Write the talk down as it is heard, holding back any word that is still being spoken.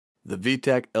The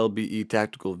VTAC LBE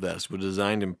Tactical Vest was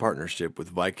designed in partnership with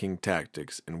Viking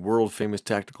Tactics and world-famous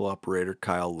tactical operator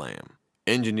Kyle Lamb.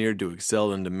 Engineered to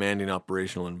excel in demanding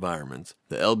operational environments,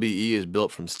 the LBE is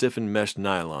built from stiffened mesh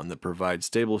nylon that provides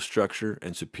stable structure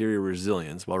and superior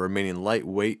resilience while remaining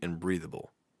lightweight and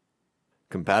breathable.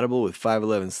 Compatible with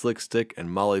 511 slick stick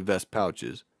and MOLLE Vest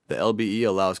pouches, the LBE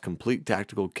allows complete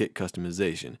tactical kit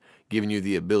customization, giving you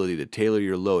the ability to tailor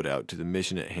your loadout to the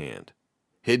mission at hand.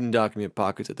 Hidden document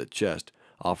pockets at the chest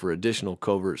offer additional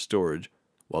covert storage,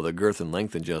 while the girth and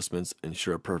length adjustments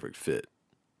ensure a perfect fit.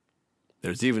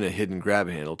 There's even a hidden grab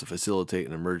handle to facilitate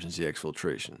an emergency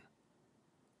exfiltration.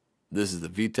 This is the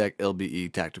VTAC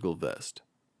LBE Tactical Vest.